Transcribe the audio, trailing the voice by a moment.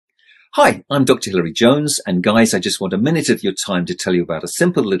Hi, I'm Dr. Hilary Jones, and guys, I just want a minute of your time to tell you about a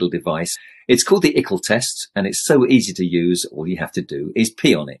simple little device. It's called the IcleTest, and it's so easy to use. All you have to do is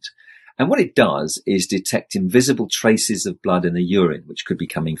pee on it. And what it does is detect invisible traces of blood in the urine, which could be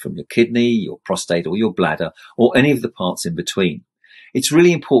coming from your kidney, your prostate, or your bladder, or any of the parts in between. It's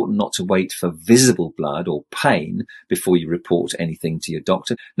really important not to wait for visible blood or pain before you report anything to your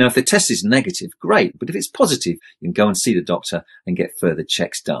doctor. Now, if the test is negative, great, but if it's positive, you can go and see the doctor and get further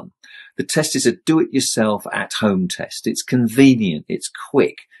checks done. The test is a do-it-yourself at-home test. It's convenient, it's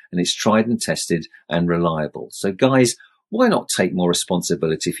quick, and it's tried and tested and reliable. So guys, why not take more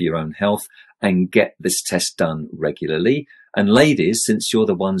responsibility for your own health and get this test done regularly? And ladies, since you're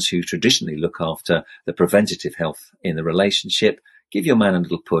the ones who traditionally look after the preventative health in the relationship, give your man a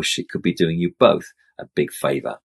little push. It could be doing you both a big favour.